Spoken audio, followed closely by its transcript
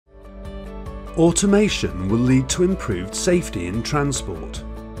Automation will lead to improved safety in transport,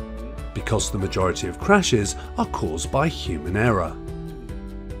 because the majority of crashes are caused by human error.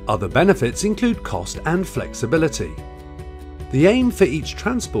 Other benefits include cost and flexibility. The aim for each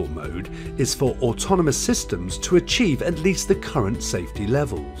transport mode is for autonomous systems to achieve at least the current safety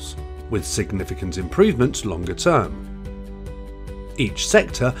levels, with significant improvements longer term. Each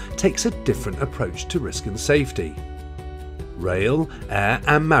sector takes a different approach to risk and safety. Rail, air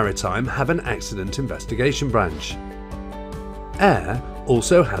and maritime have an accident investigation branch. Air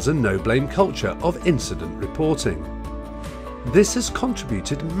also has a no-blame culture of incident reporting. This has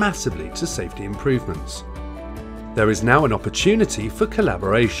contributed massively to safety improvements. There is now an opportunity for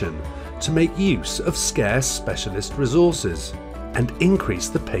collaboration to make use of scarce specialist resources and increase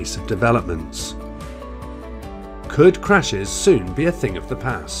the pace of developments. Could crashes soon be a thing of the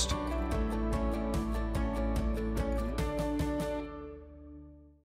past?